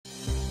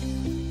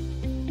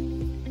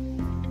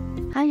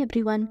Hi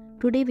everyone,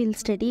 today we'll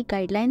study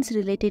guidelines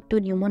related to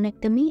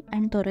pneumonectomy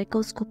and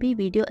thoracoscopy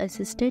video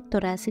assisted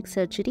thoracic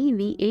surgery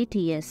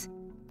VATS.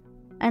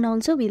 And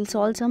also we'll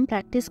solve some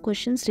practice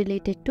questions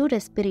related to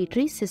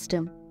respiratory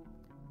system.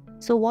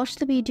 So watch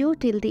the video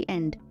till the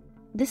end.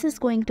 This is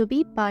going to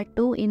be part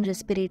 2 in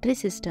respiratory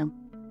system.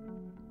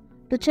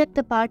 To check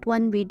the part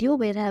 1 video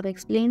where I have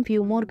explained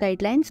few more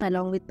guidelines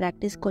along with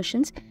practice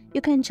questions,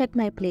 you can check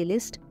my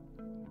playlist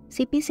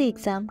CPC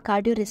exam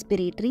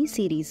cardiorespiratory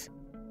series.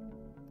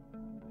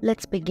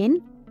 Let's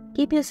begin.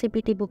 Keep your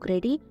CPT book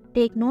ready,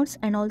 take notes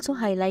and also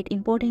highlight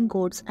important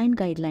codes and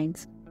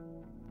guidelines.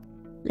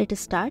 Let us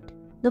start.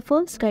 The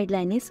first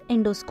guideline is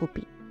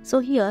endoscopy. So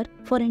here,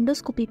 for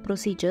endoscopy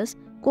procedures,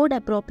 code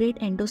appropriate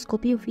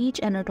endoscopy of each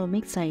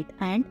anatomic site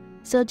and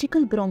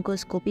surgical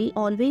bronchoscopy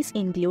always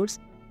includes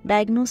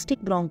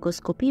diagnostic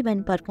bronchoscopy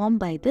when performed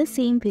by the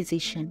same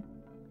physician.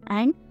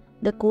 And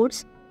the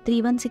codes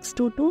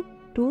 31622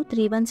 to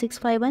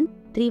 31651,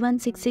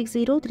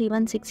 31660,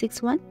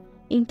 31661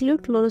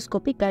 include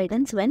fluoroscopic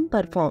guidance when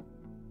performed.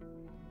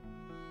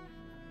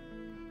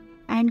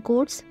 And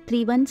codes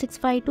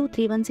 31652,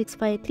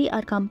 31653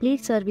 are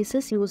complete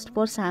services used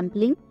for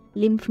sampling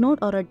lymph node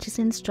or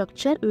adjacent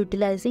structure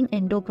utilizing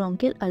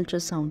endobronchial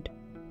ultrasound.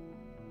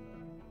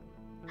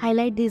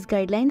 Highlight these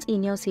guidelines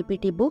in your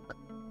CPT book,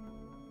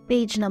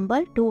 page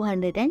number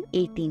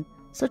 218.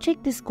 So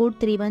check this code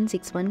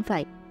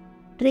 31615.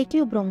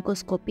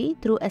 Tracheobronchoscopy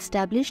through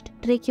established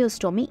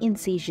tracheostomy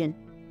incision.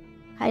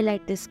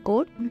 Highlight this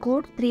code.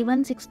 Code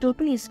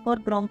 31622 is for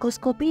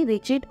bronchoscopy,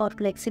 rigid or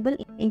flexible,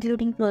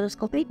 including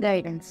fluoroscopic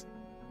guidance.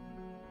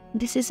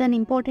 This is an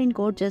important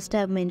code just I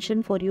have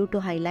mentioned for you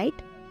to highlight.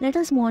 Let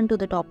us move on to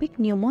the topic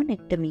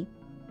pneumonectomy.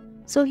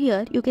 So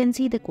here you can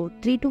see the code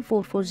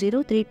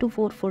 32440,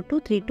 32442,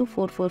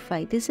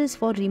 32445. This is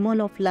for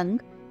removal of lung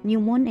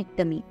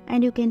pneumonectomy.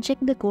 And you can check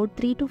the code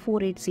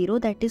 32480,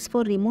 that is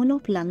for removal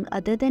of lung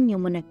other than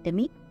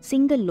pneumonectomy,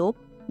 single lobe,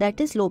 that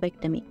is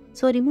lobectomy.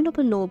 So removal of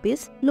a lobe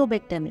is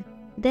lobectomy.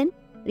 Then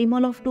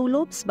removal of two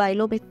lobes,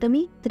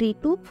 bilobectomy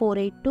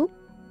 32482,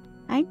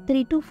 and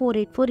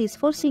 32484 is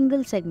for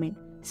single segment,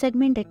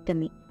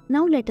 segmentectomy.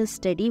 Now let us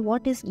study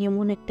what is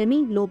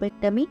pneumonectomy,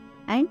 lobectomy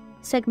and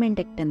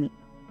segmentectomy.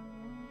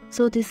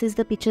 So this is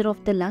the picture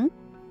of the lung.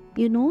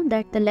 You know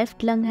that the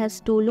left lung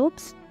has 2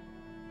 lobes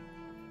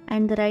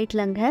and the right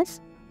lung has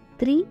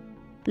 3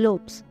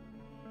 lobes.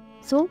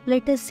 So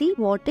let us see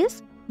what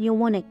is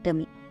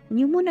pneumonectomy.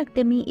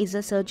 Pneumonectomy is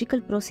a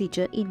surgical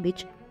procedure in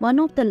which one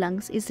of the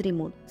lungs is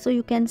removed. So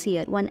you can see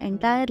here one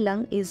entire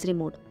lung is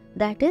removed.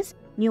 That is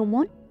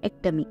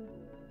pneumonectomy.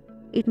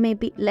 It may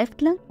be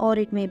left lung or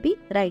it may be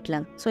right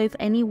lung. So if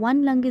any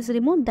one lung is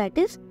removed, that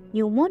is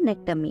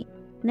pneumonectomy.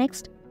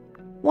 Next,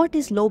 what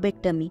is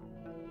lobectomy?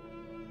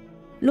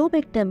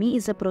 Lobectomy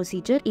is a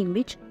procedure in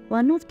which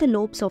one of the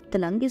lobes of the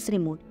lung is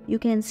removed. You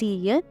can see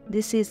here,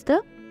 this is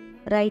the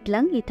right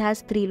lung. It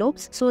has 3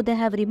 lobes. So they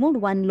have removed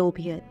 1 lobe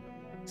here.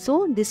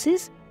 So this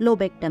is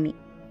lobectomy.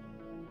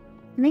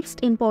 Next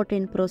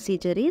important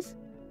procedure is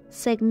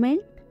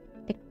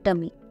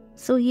segmentectomy.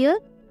 So here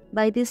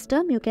by this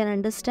term you can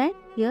understand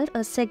here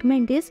a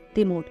segment is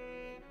removed.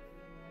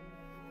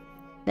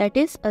 That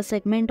is a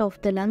segment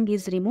of the lung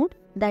is removed.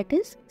 That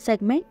is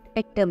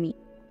segmentectomy.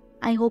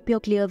 I hope you are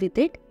clear with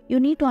it. You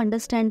need to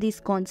understand these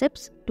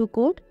concepts to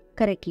code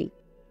correctly.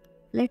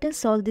 Let us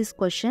solve this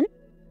question.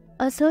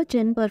 A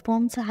surgeon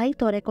performs a high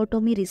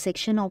thoracotomy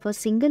resection of a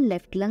single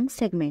left lung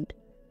segment.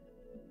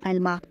 I'll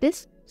mark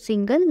this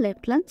single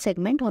left lung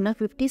segment on a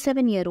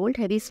 57-year-old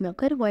heavy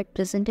smoker who had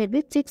presented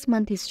with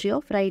 6-month history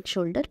of right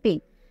shoulder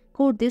pain.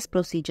 Code this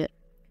procedure.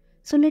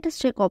 So let us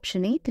check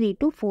option A,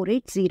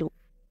 32480.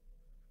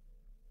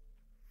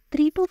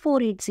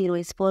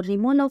 32480 is for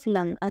removal of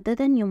lung other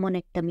than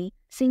pneumonectomy,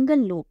 single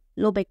lobe,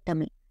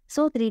 lobectomy.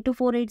 So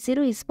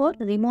 32480 is for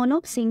removal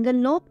of single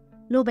lobe,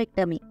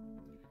 lobectomy.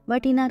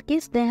 But in our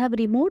case, they have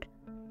removed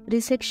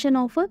resection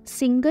of a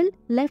single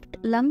left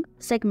lung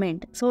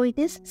segment. So it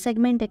is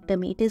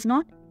segmentectomy. It is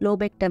not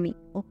lobectomy.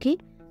 Okay.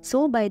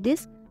 So by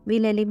this,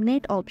 we'll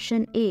eliminate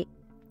option A.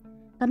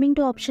 Coming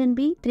to option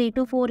B,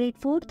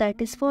 32484,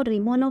 that is for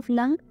removal of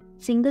lung,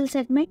 single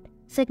segment,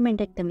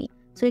 segmentectomy.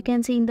 So you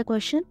can see in the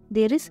question,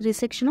 there is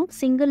resection of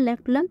single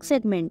left lung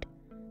segment.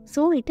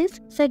 So it is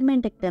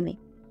segmentectomy.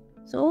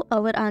 So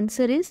our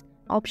answer is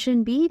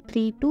option B,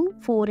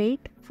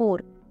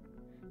 32484.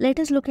 Let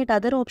us look at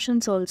other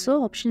options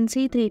also. Option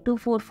C,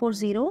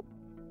 32440,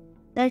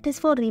 that is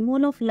for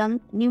removal of lung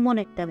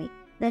pneumonectomy.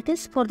 That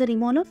is for the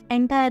removal of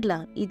entire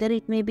lung. Either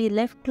it may be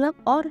left lung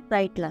or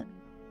right lung.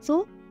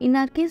 So in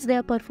our case, they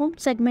have performed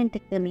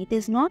segmentectomy. It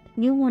is not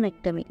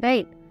pneumonectomy,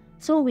 right?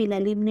 So we'll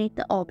eliminate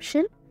the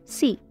option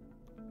C.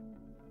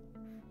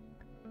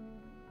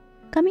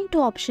 Coming to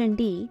option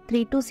D,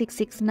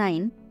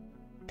 32669.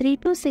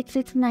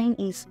 32669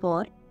 is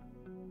for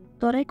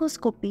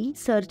thoracoscopy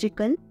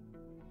surgical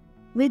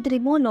with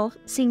removal of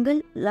single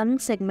lung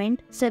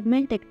segment,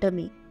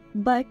 segmentectomy.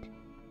 But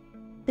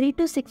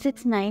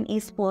 32669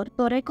 is for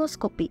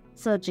thoracoscopy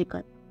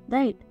surgical,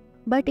 right?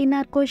 But in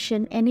our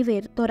question,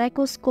 anywhere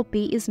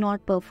thoracoscopy is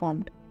not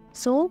performed.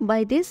 So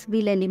by this,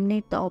 we'll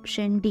eliminate the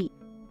option D.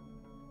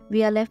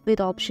 We are left with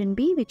option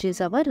B, which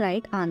is our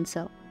right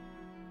answer.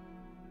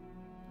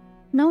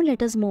 Now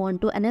let us move on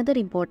to another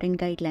important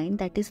guideline,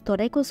 that is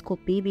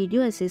Thoracoscopy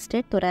Video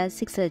Assisted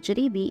Thoracic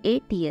Surgery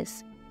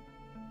VATS.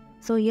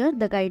 So here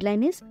the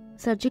guideline is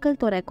surgical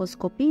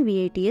thoracoscopy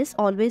VATS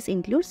always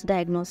includes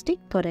diagnostic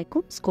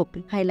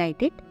thoracoscopy.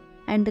 Highlight it,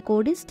 and the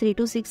code is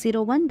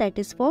 32601, that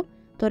is for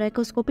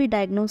thoracoscopy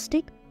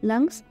diagnostic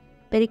lungs,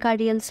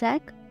 pericardial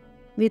sac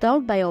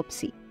without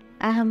biopsy.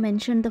 I have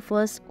mentioned the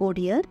first code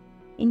here.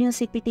 In your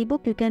CPT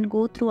book, you can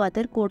go through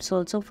other codes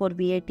also for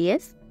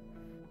VATS.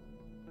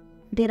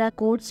 There are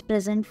codes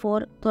present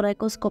for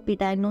thoracoscopy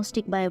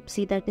diagnostic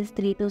biopsy, that is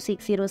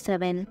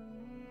 32607.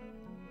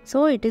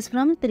 So it is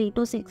from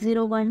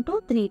 32601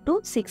 to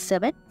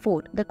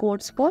 32674, the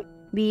codes for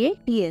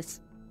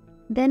VATS.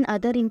 Then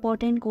other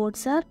important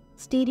codes are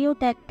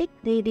stereotactic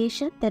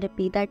radiation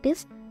therapy, that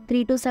is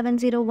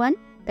 32701,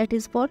 that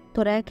is for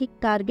thoracic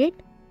target.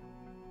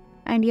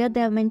 And here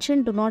they have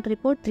mentioned do not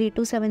report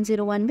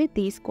 32701 with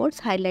these codes,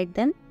 highlight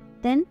them.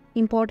 Then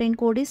important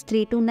code is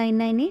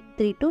 32998,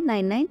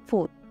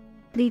 32994.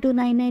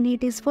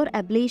 32998 is for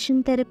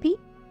ablation therapy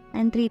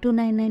and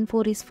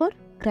 32994 is for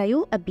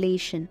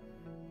cryoablation.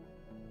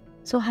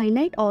 So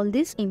highlight all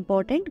these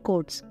important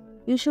codes.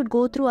 You should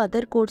go through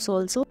other codes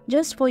also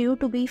just for you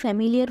to be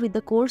familiar with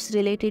the codes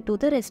related to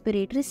the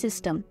respiratory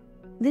system.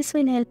 This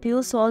will help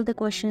you solve the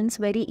questions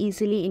very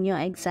easily in your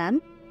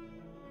exam.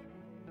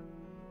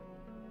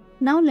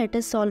 Now let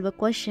us solve a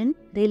question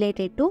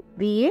related to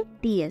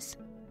VATS.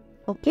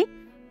 Okay,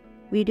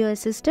 Video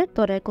Assisted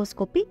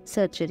Thoracoscopy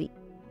Surgery.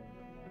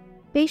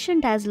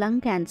 Patient has lung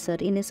cancer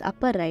in his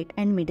upper right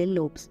and middle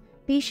lobes.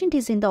 Patient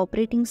is in the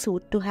operating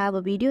suite to have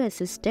a video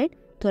assisted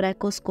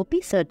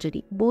thoracoscopy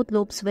surgery. Both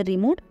lobes were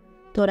removed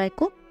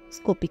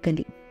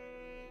thoracoscopically.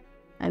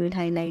 I will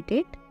highlight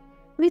it.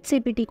 Which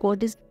CPT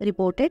code is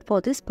reported for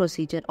this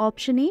procedure?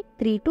 Option A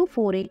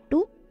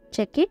 32482.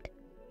 Check it.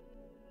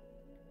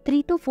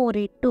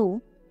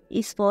 32482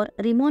 is for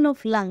removal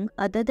of lung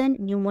other than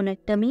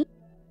pneumonectomy,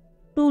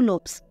 2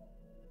 lobes.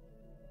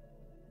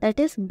 That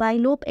is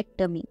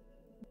bilobectomy.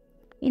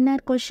 In our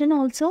question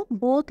also,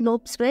 both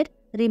lobes were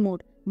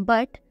removed.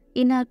 But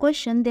in our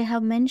question, they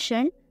have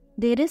mentioned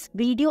there is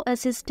video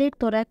assisted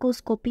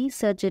thoracoscopy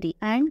surgery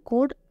and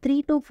code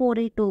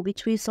 32482,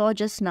 which we saw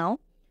just now.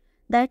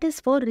 That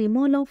is for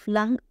removal of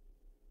lung,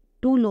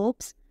 2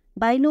 lobes,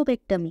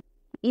 bilobectomy.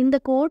 In the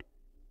code,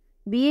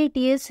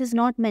 VATS is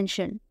not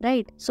mentioned,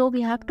 right? So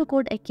we have to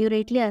code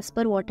accurately as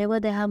per whatever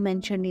they have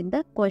mentioned in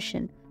the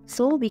question.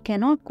 So we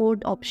cannot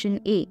code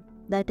option A.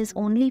 That is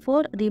only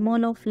for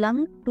removal of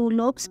lung, 2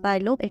 lobes,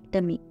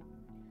 bilobectomy.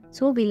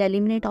 So we'll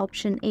eliminate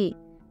option A.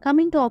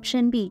 Coming to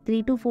option B,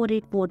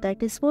 32484,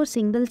 that is for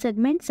single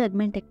segment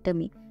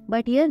segmentectomy.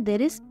 But here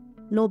there is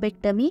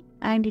lobectomy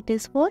and it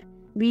is for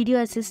video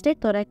assisted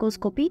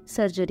thoracoscopy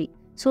surgery.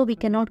 So we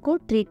cannot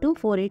code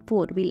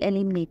 32484. We'll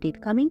eliminate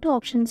it. Coming to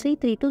option C,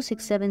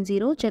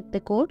 32670, check the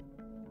code.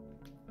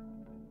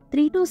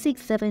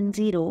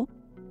 32670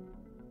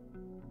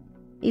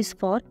 is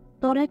for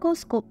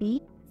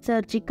thoracoscopy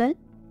surgical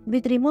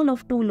with removal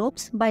of 2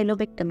 lobes,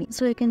 bilobectomy.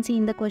 So you can see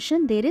in the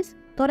question there is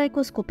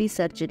thoracoscopy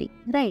surgery,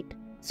 right?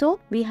 So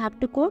we have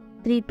to code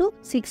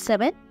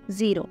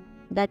 32670.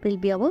 That will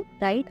be our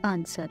right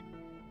answer.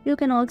 You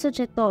can also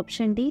check the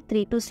option D,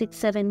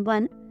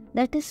 32671,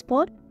 that is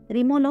for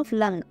removal of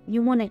lung,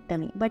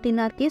 pneumonectomy. But in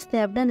our case, they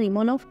have done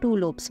removal of 2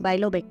 lobes,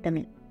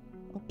 bilobectomy.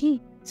 Okay,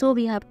 so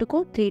we have to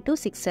code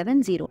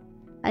 32670.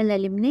 I'll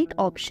eliminate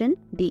option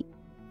D.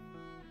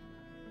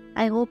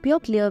 I hope you're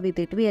clear with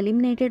it. We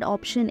eliminated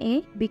option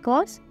A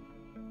because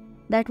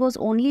that was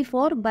only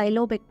for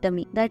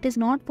bilobectomy. That is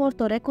not for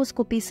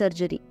thoracoscopy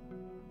surgery.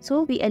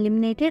 So we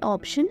eliminated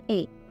option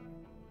A.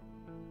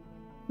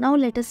 Now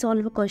let us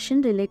solve a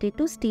question related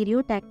to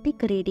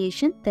stereotactic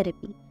radiation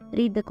therapy.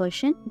 Read the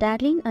question.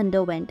 Darlene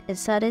underwent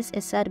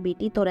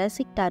SRS-SRBT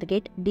thoracic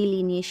target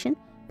delineation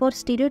for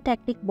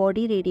stereotactic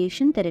body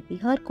radiation therapy.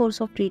 Her course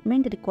of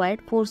treatment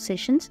required 4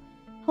 sessions.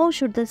 How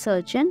should the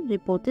surgeon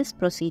report this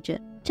procedure?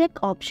 Check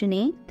option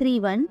A,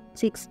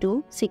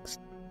 31626.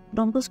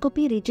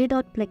 Bronchoscopy rigid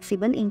or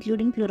flexible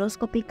including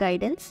fluoroscopic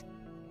guidance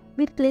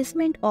with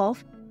placement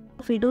of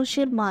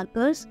fiducial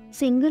markers,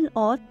 single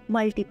or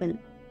multiple.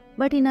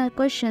 But in our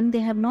question, they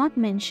have not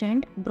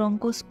mentioned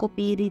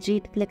bronchoscopy,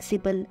 rigid,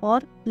 flexible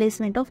or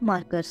placement of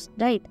markers,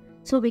 right?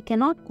 So we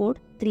cannot code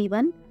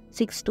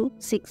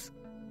 31626.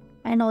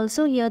 And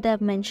also here they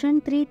have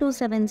mentioned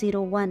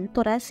 32701,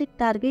 thoracic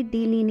target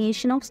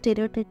delineation of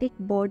stereotactic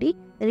body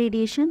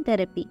radiation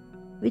therapy,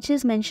 which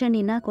is mentioned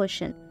in our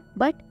question.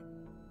 But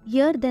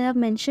here they have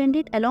mentioned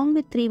it along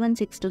with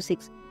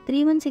 31626.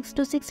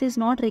 31626 is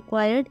not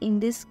required in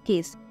this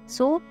case.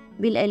 So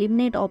we'll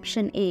eliminate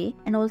option A,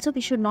 and also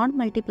we should not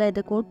multiply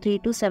the code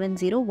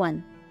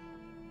 32701.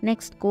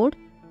 Next code,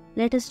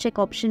 let us check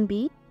option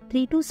B,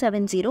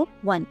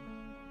 32701.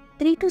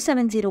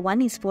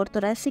 32701 is for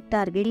thoracic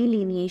target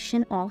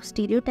delineation of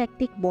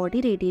stereotactic body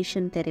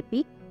radiation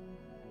therapy.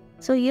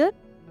 So here,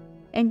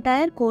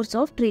 entire course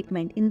of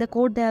treatment. In the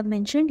code they have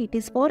mentioned it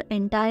is for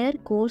entire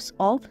course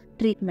of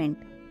treatment.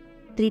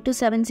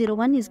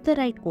 32701 is the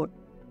right code.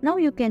 Now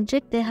you can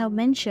check they have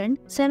mentioned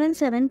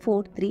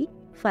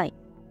 77435.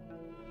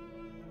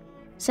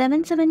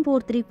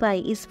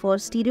 77435 is for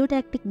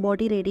stereotactic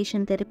body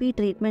radiation therapy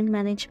treatment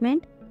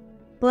management.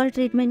 Per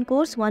treatment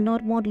course, 1 or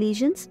more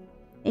lesions,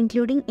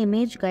 including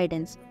image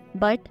guidance.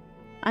 But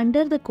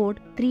under the code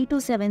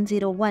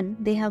 32701,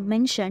 they have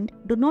mentioned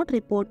do not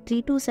report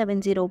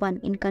 32701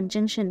 in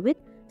conjunction with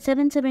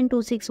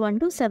 77261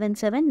 to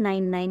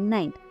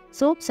 77999.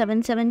 So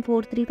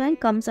 77435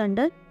 comes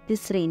under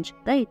this range,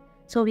 right?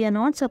 So we are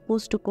not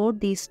supposed to code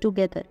these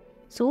together.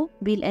 So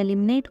we'll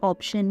eliminate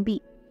option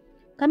B.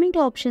 Coming to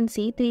option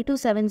C,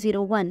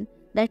 32701,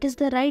 that is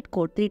the right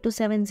code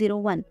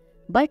 32701.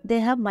 But they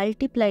have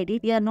multiplied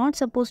it. We are not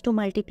supposed to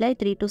multiply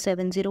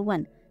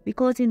 32701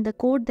 because in the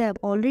code they have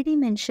already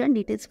mentioned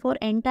it is for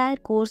entire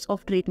course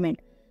of treatment.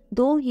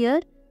 Though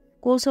here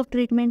course of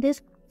treatment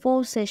is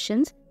 4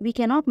 sessions, we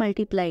cannot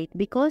multiply it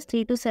because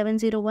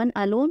 32701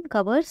 alone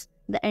covers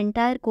the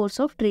entire course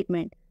of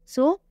treatment.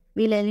 So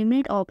we'll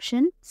eliminate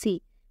option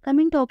C.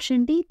 Coming to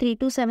option D,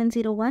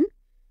 32701,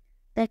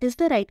 that is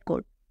the right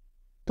code.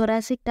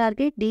 Thoracic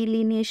target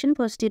delineation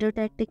for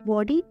stereotactic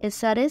body,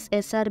 SRS,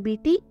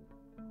 SRBT,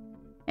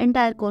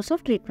 entire course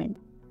of treatment.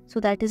 So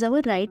that is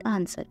our right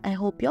answer. I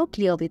hope you're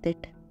clear with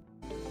it.